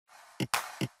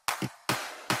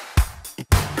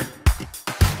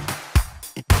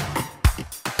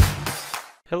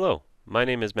Hello, my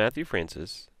name is Matthew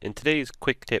Francis. In today's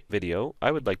quick tip video,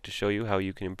 I would like to show you how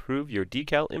you can improve your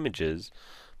decal images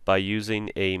by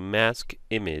using a mask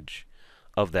image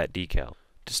of that decal.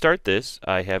 To start this,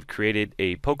 I have created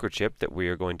a poker chip that we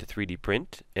are going to 3D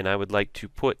print, and I would like to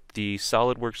put the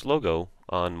SOLIDWORKS logo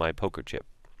on my poker chip.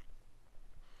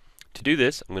 To do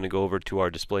this, I'm going to go over to our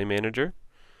display manager,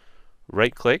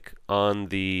 right click on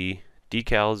the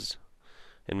decals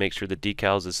and make sure the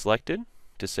decals is selected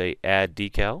to say add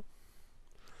decal.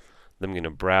 Then I'm going to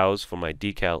browse for my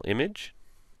decal image.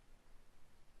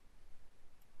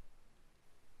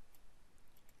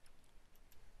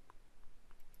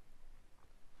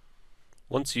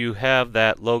 Once you have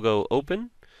that logo open,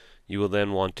 you will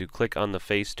then want to click on the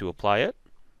face to apply it.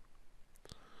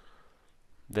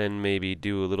 Then maybe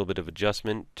do a little bit of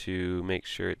adjustment to make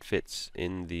sure it fits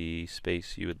in the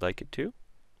space you would like it to.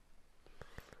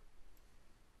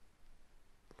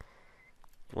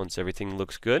 Once everything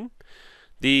looks good,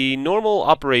 the normal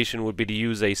operation would be to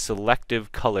use a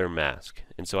selective color mask.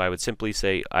 And so I would simply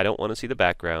say, I don't want to see the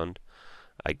background.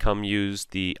 I come use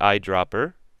the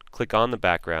eyedropper, click on the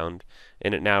background,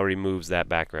 and it now removes that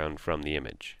background from the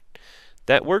image.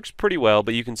 That works pretty well,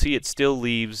 but you can see it still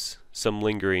leaves some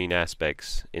lingering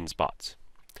aspects in spots.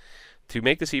 To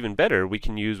make this even better, we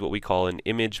can use what we call an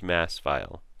image mask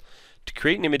file. To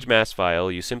create an image mask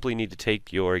file, you simply need to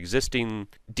take your existing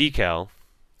decal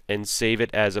and save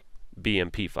it as a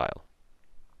BMP file.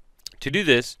 To do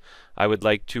this, I would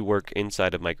like to work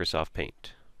inside of Microsoft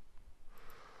Paint.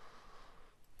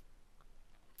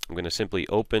 I'm going to simply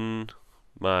open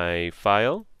my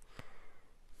file,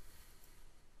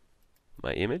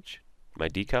 my image, my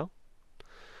decal.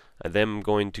 And then I'm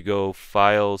going to go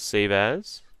File, Save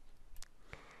As,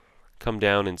 come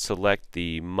down and select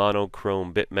the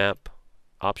monochrome bitmap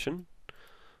option.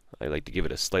 I like to give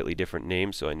it a slightly different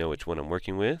name so I know which one I'm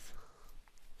working with.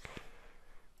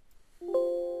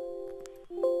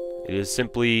 It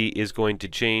simply is going to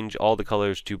change all the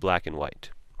colors to black and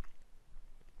white.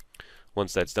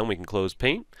 Once that's done, we can close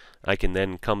Paint. I can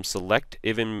then come select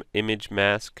image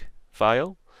mask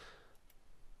file,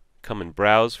 come and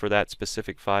browse for that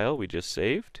specific file we just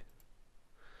saved.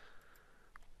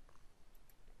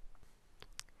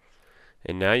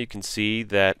 And now you can see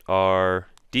that our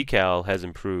decal has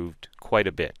improved quite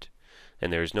a bit.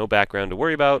 And there is no background to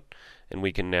worry about, and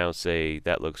we can now say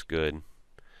that looks good,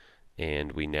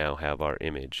 and we now have our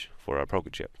image for our poker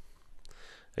chip.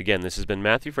 Again, this has been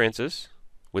Matthew Francis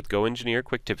with GoEngineer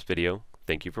Quick Tips video.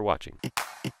 Thank you for watching.